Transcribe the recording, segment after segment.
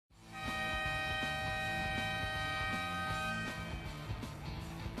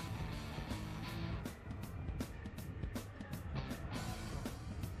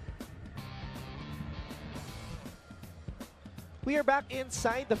We are back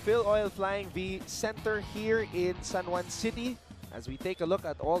inside the Phil Oil Flying V Center here in San Juan City as we take a look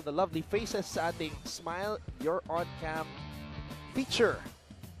at all the lovely faces sa ating Smile Your On Cam feature.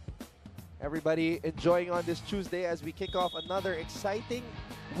 Everybody enjoying on this Tuesday as we kick off another exciting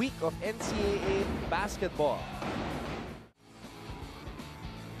week of NCAA basketball.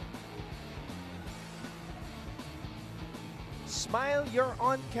 Smile Your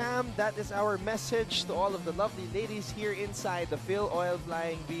On Cam, that is our message to all of the lovely ladies here inside the Phil Oil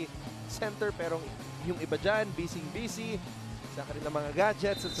Flying V Center. Pero yung iba dyan, busy sa kanilang mga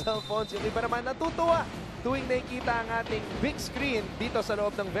gadgets at cellphones. Yung iba naman natutuwa tuwing nakikita ang ating big screen dito sa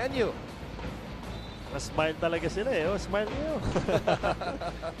loob ng venue. Smile talaga sila eh. Oh, smile nyo.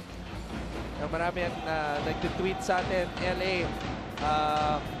 Marami ang nag-tweet sa atin, LA.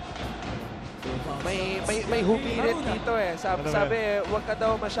 May humirit dito eh. Sabi, huwag ka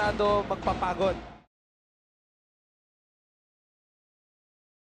daw masyado magpapagod.